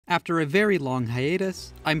After a very long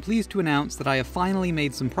hiatus, I'm pleased to announce that I have finally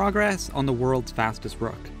made some progress on the world's fastest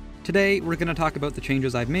Rook. Today, we're going to talk about the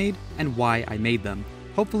changes I've made and why I made them.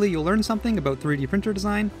 Hopefully you'll learn something about 3D printer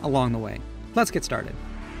design along the way. Let's get started.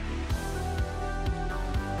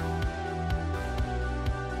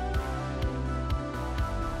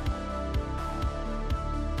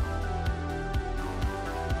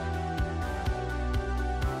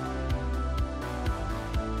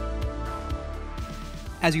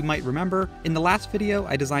 As you might remember, in the last video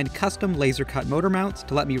I designed custom laser cut motor mounts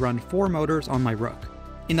to let me run 4 motors on my Rook.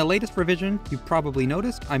 In the latest revision, you've probably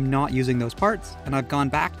noticed I'm not using those parts, and I've gone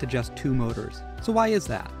back to just 2 motors. So why is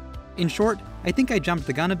that? In short, I think I jumped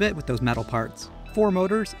the gun a bit with those metal parts. 4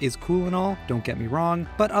 motors is cool and all, don't get me wrong,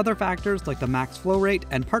 but other factors like the max flow rate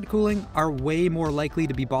and part cooling are way more likely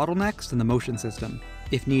to be bottlenecks than the motion system.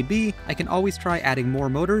 If need be, I can always try adding more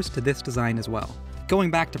motors to this design as well. Going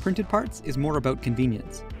back to printed parts is more about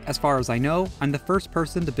convenience. As far as I know, I'm the first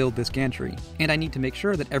person to build this gantry, and I need to make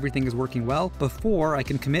sure that everything is working well before I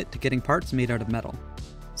can commit to getting parts made out of metal.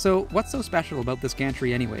 So what's so special about this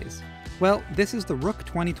gantry anyways? Well, this is the Rook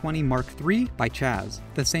 2020 Mark III by Chaz,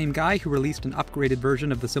 the same guy who released an upgraded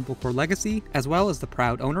version of the Simple Core Legacy, as well as the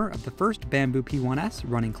proud owner of the first Bamboo P1S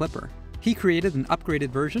running clipper. He created an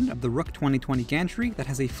upgraded version of the Rook 2020 gantry that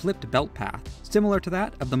has a flipped belt path, similar to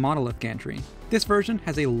that of the Monolith gantry. This version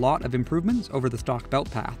has a lot of improvements over the stock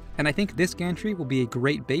belt path, and I think this gantry will be a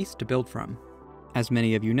great base to build from. As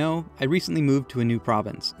many of you know, I recently moved to a new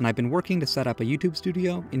province, and I've been working to set up a YouTube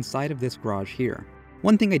studio inside of this garage here.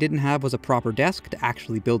 One thing I didn't have was a proper desk to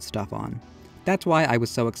actually build stuff on. That's why I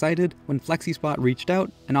was so excited when FlexiSpot reached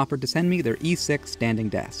out and offered to send me their E6 standing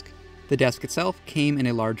desk. The desk itself came in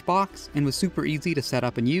a large box and was super easy to set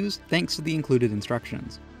up and use thanks to the included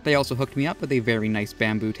instructions. They also hooked me up with a very nice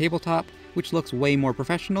bamboo tabletop, which looks way more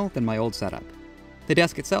professional than my old setup. The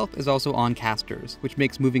desk itself is also on casters, which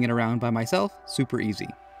makes moving it around by myself super easy.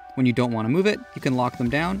 When you don't want to move it, you can lock them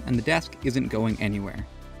down and the desk isn't going anywhere.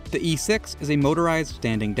 The E6 is a motorized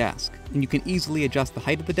standing desk, and you can easily adjust the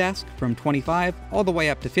height of the desk from 25 all the way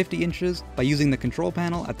up to 50 inches by using the control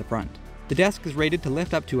panel at the front. The desk is rated to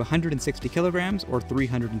lift up to 160 kilograms or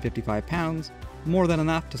 355 pounds, more than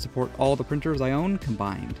enough to support all the printers I own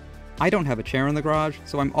combined. I don't have a chair in the garage,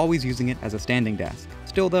 so I'm always using it as a standing desk.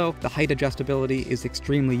 Still though, the height adjustability is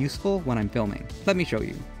extremely useful when I'm filming. Let me show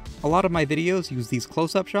you. A lot of my videos use these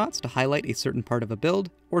close-up shots to highlight a certain part of a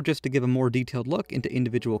build, or just to give a more detailed look into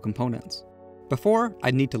individual components. Before,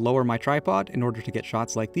 I'd need to lower my tripod in order to get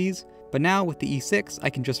shots like these, but now with the E6 I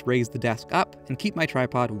can just raise the desk up and keep my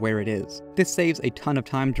tripod where it is. This saves a ton of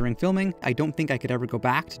time during filming. I don't think I could ever go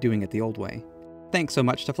back to doing it the old way. Thanks so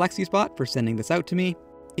much to FlexiSpot for sending this out to me.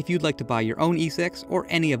 If you'd like to buy your own E6 or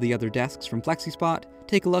any of the other desks from FlexiSpot,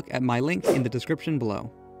 take a look at my link in the description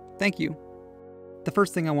below. Thank you. The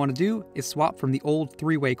first thing I want to do is swap from the old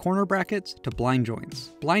 3-way corner brackets to blind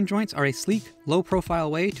joints. Blind joints are a sleek,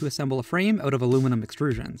 low-profile way to assemble a frame out of aluminum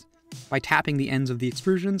extrusions. By tapping the ends of the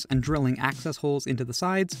extrusions and drilling access holes into the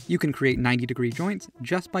sides, you can create 90-degree joints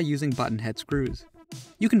just by using button head screws.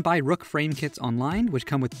 You can buy Rook frame kits online, which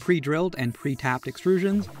come with pre-drilled and pre-tapped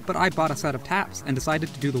extrusions, but I bought a set of taps and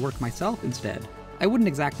decided to do the work myself instead. I wouldn't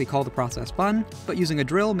exactly call the process fun, but using a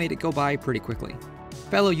drill made it go by pretty quickly.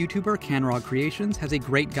 Fellow YouTuber Kanrog Creations has a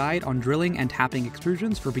great guide on drilling and tapping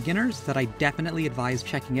extrusions for beginners that I definitely advise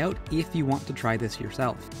checking out if you want to try this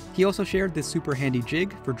yourself. He also shared this super handy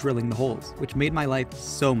jig for drilling the holes, which made my life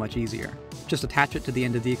so much easier. Just attach it to the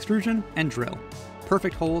end of the extrusion and drill.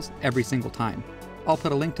 Perfect holes every single time. I'll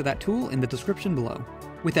put a link to that tool in the description below.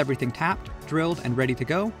 With everything tapped, drilled, and ready to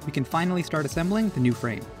go, we can finally start assembling the new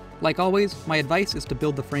frame. Like always, my advice is to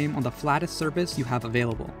build the frame on the flattest surface you have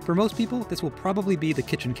available. For most people, this will probably be the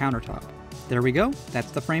kitchen countertop. There we go,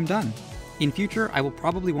 that's the frame done. In future, I will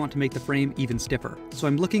probably want to make the frame even stiffer, so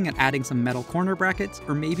I'm looking at adding some metal corner brackets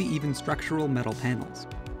or maybe even structural metal panels.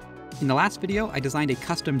 In the last video, I designed a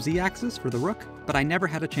custom Z-axis for the Rook, but I never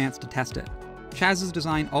had a chance to test it. Chaz's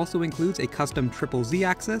design also includes a custom triple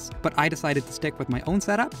Z-axis, but I decided to stick with my own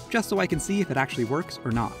setup just so I can see if it actually works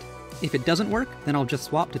or not. If it doesn't work, then I'll just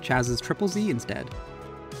swap to Chaz's triple Z instead.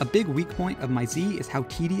 A big weak point of my Z is how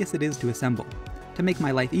tedious it is to assemble. To make my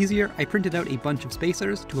life easier, I printed out a bunch of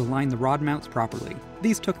spacers to align the rod mounts properly.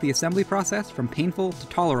 These took the assembly process from painful to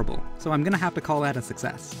tolerable, so I'm gonna have to call that a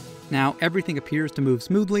success. Now, everything appears to move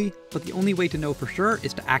smoothly, but the only way to know for sure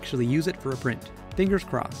is to actually use it for a print. Fingers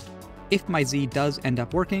crossed. If my Z does end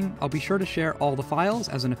up working, I'll be sure to share all the files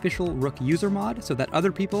as an official Rook user mod so that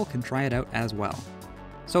other people can try it out as well.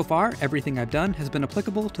 So far, everything I've done has been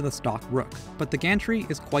applicable to the stock Rook, but the gantry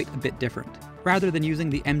is quite a bit different. Rather than using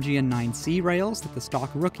the MGN9C rails that the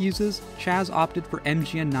stock Rook uses, Chaz opted for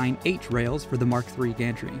MGN9H rails for the Mark III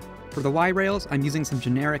gantry. For the Y rails, I'm using some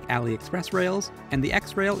generic AliExpress rails, and the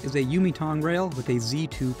X rail is a Yumitong rail with a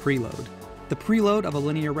Z2 preload. The preload of a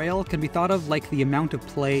linear rail can be thought of like the amount of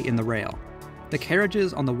play in the rail. The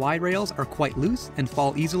carriages on the Y rails are quite loose and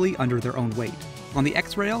fall easily under their own weight. On the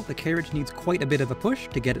X rail, the carriage needs quite a bit of a push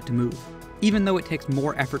to get it to move. Even though it takes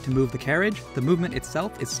more effort to move the carriage, the movement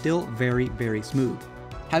itself is still very, very smooth.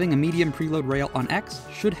 Having a medium preload rail on X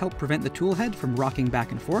should help prevent the toolhead from rocking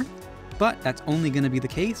back and forth, but that's only going to be the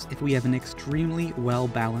case if we have an extremely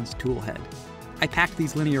well-balanced toolhead. I packed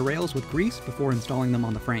these linear rails with grease before installing them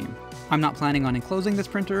on the frame. I'm not planning on enclosing this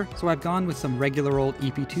printer, so I've gone with some regular old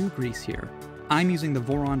EP2 grease here. I'm using the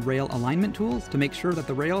Voron rail alignment tools to make sure that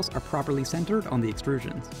the rails are properly centered on the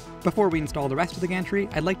extrusions. Before we install the rest of the gantry,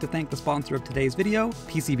 I'd like to thank the sponsor of today's video,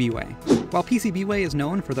 PCBWay. While PCBWay is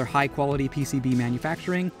known for their high-quality PCB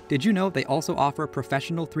manufacturing, did you know they also offer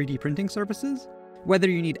professional 3D printing services? Whether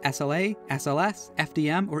you need SLA, SLS,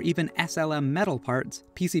 FDM, or even SLM metal parts,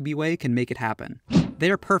 PCBWay can make it happen.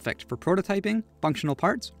 They are perfect for prototyping, functional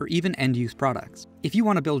parts, or even end-use products. If you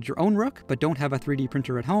want to build your own Rook but don't have a 3D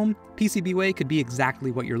printer at home, PCBWay could be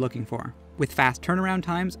exactly what you're looking for. With fast turnaround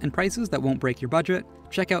times and prices that won't break your budget,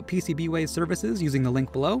 check out PCBWay's services using the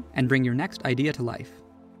link below and bring your next idea to life.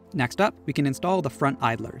 Next up, we can install the front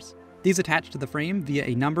idlers. These attach to the frame via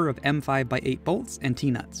a number of M5x8 bolts and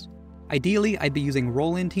T-nuts. Ideally, I'd be using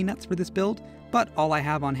roll-in T-nuts for this build, but all I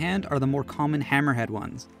have on hand are the more common hammerhead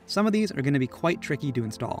ones. Some of these are going to be quite tricky to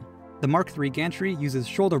install. The Mark III gantry uses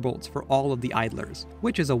shoulder bolts for all of the idlers,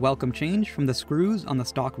 which is a welcome change from the screws on the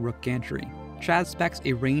stock Rook gantry. Chaz specs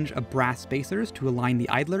a range of brass spacers to align the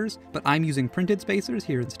idlers, but I'm using printed spacers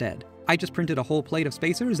here instead. I just printed a whole plate of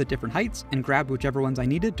spacers at different heights and grabbed whichever ones I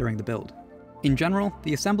needed during the build. In general,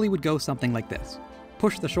 the assembly would go something like this.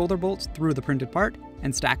 Push the shoulder bolts through the printed part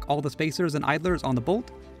and stack all the spacers and idlers on the bolt,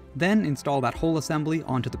 then install that whole assembly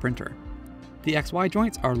onto the printer. The XY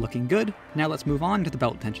joints are looking good, now let's move on to the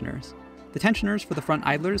belt tensioners. The tensioners for the front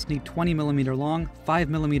idlers need 20mm long,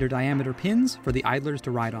 5mm diameter pins for the idlers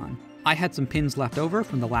to ride on. I had some pins left over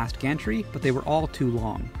from the last gantry, but they were all too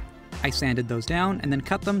long. I sanded those down and then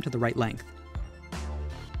cut them to the right length.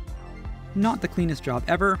 Not the cleanest job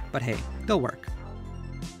ever, but hey, they'll work.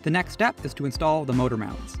 The next step is to install the motor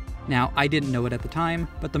mounts. Now, I didn't know it at the time,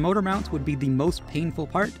 but the motor mounts would be the most painful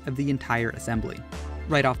part of the entire assembly.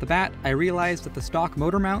 Right off the bat, I realized that the stock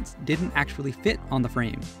motor mounts didn't actually fit on the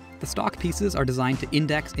frame. The stock pieces are designed to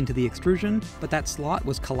index into the extrusion, but that slot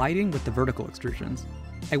was colliding with the vertical extrusions.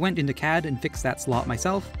 I went into CAD and fixed that slot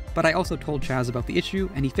myself, but I also told Chaz about the issue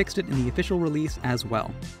and he fixed it in the official release as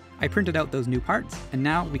well. I printed out those new parts, and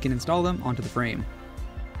now we can install them onto the frame.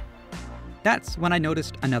 That's when I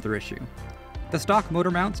noticed another issue. The stock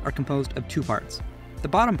motor mounts are composed of two parts. The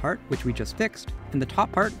bottom part, which we just fixed, and the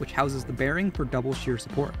top part, which houses the bearing for double shear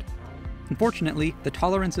support. Unfortunately, the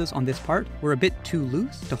tolerances on this part were a bit too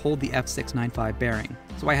loose to hold the F695 bearing,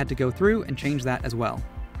 so I had to go through and change that as well.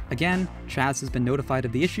 Again, Chaz has been notified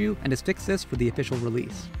of the issue and has fixed this for the official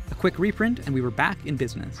release. A quick reprint and we were back in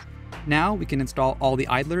business. Now we can install all the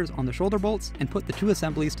idlers on the shoulder bolts and put the two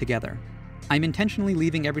assemblies together. I'm intentionally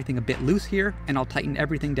leaving everything a bit loose here, and I'll tighten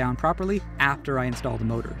everything down properly after I install the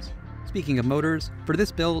motors. Speaking of motors, for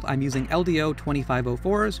this build I'm using LDO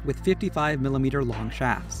 2504s with 55mm long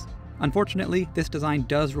shafts. Unfortunately, this design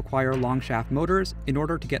does require long shaft motors in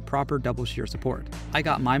order to get proper double shear support. I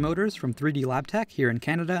got my motors from 3D Lab Tech here in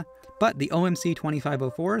Canada, but the OMC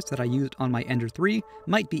 2504s that I used on my Ender 3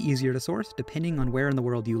 might be easier to source depending on where in the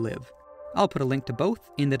world you live. I'll put a link to both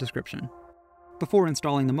in the description. Before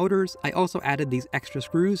installing the motors, I also added these extra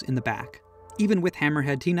screws in the back. Even with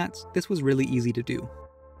hammerhead T-nuts, this was really easy to do.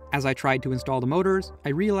 As I tried to install the motors, I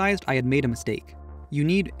realized I had made a mistake. You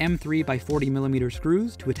need M3x40mm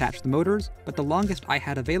screws to attach the motors, but the longest I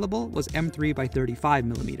had available was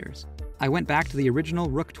M3x35mm. I went back to the original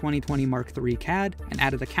Rook 2020 Mark III CAD and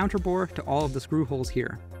added a counterbore to all of the screw holes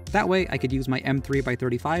here. That way I could use my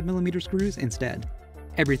M3x35mm screws instead.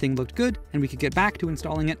 Everything looked good, and we could get back to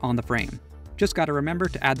installing it on the frame. Just gotta remember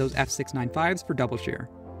to add those F695s for double shear.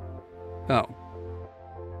 Oh.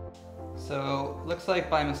 So, looks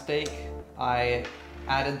like by mistake, I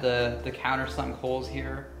added the countersunk holes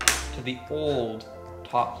here to the old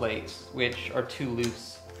top plates, which are too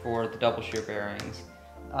loose for the double shear bearings,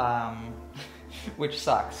 which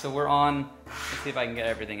sucks. So we're on, let's see if I can get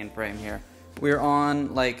everything in frame here. We're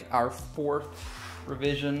on like our 4th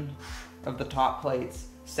revision of the top plates,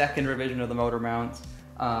 2nd revision of the motor mounts.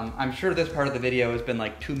 I'm sure this part of the video has been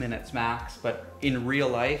like 2 minutes max, but in real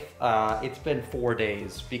life, it's been 4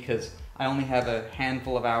 days because I only have a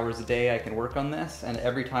handful of hours a day I can work on this, and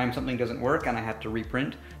every time something doesn't work and I have to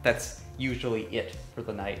reprint, that's usually it for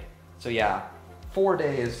the night. So yeah, 4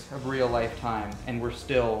 days of real life time, and we're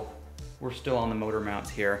still on the motor mounts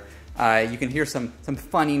here. You can hear some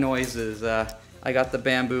funny noises. I got the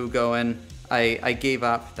bamboo going. I gave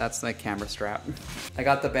up. That's my camera strap. I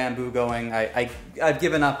got the bamboo going. I've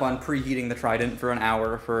given up on preheating the Trident for an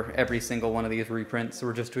hour for every single one of these reprints, so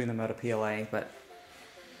we're just doing them out of PLA, but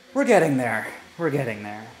we're getting there. We're getting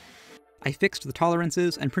there. I fixed the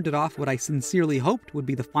tolerances and printed off what I sincerely hoped would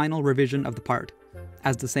be the final revision of the part.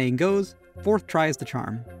 As the saying goes, 4th try is the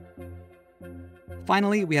charm.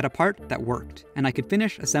 Finally, we had a part that worked, and I could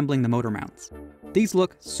finish assembling the motor mounts. These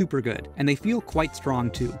look super good, and they feel quite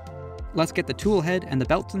strong too. Let's get the tool head and the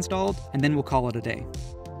belts installed, and then we'll call it a day.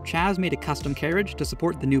 Chaz made a custom carriage to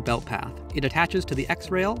support the new belt path. It attaches to the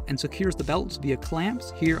X-rail and secures the belts via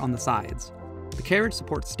clamps here on the sides. The carriage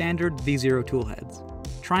supports standard V0 tool heads.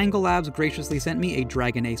 Triangle Labs graciously sent me a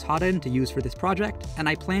Dragon Ace hot end to use for this project, and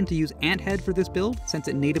I plan to use Ant Head for this build since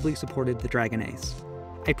it natively supported the Dragon Ace.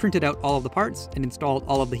 I printed out all of the parts and installed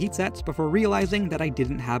all of the heat sets before realizing that I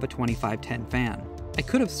didn't have a 2510 fan. I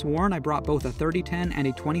could have sworn I brought both a 3010 and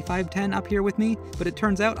a 2510 up here with me, but it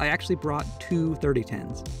turns out I actually brought 2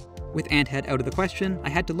 3010s. With Ant Head out of the question, I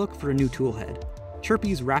had to look for a new tool head.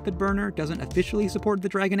 Chirpy's Rapid Burner doesn't officially support the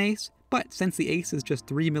Dragon Ace, but since the Ace is just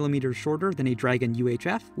 3mm shorter than a Dragon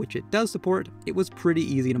UHF, which it does support, it was pretty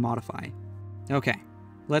easy to modify. Okay,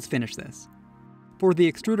 let's finish this. For the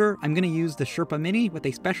extruder, I'm going to use the Sherpa Mini with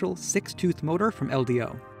a special 6-tooth motor from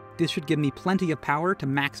LDO. This should give me plenty of power to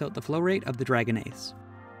max out the flow rate of the Dragon Ace.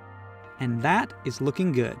 And that is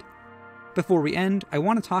looking good. Before we end, I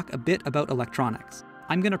want to talk a bit about electronics.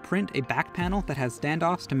 I'm going to print a back panel that has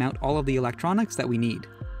standoffs to mount all of the electronics that we need.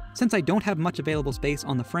 Since I don't have much available space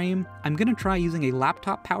on the frame, I'm going to try using a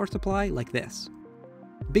laptop power supply like this.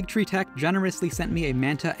 Big Tree Tech generously sent me a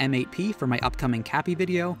Manta M8P for my upcoming Cappy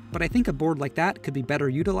video, but I think a board like that could be better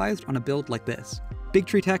utilized on a build like this. Big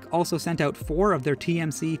Tree Tech also sent out 4 of their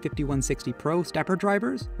TMC 5160 Pro stepper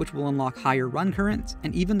drivers, which will unlock higher run currents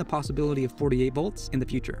and even the possibility of 48 volts in the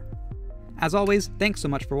future. As always, thanks so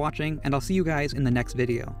much for watching, and I'll see you guys in the next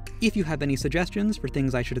video. If you have any suggestions for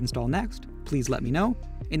things I should install next, please let me know.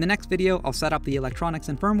 In the next video, I'll set up the electronics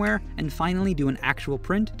and firmware, and finally do an actual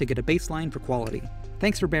print to get a baseline for quality.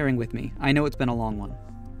 Thanks for bearing with me. I know it's been a long one.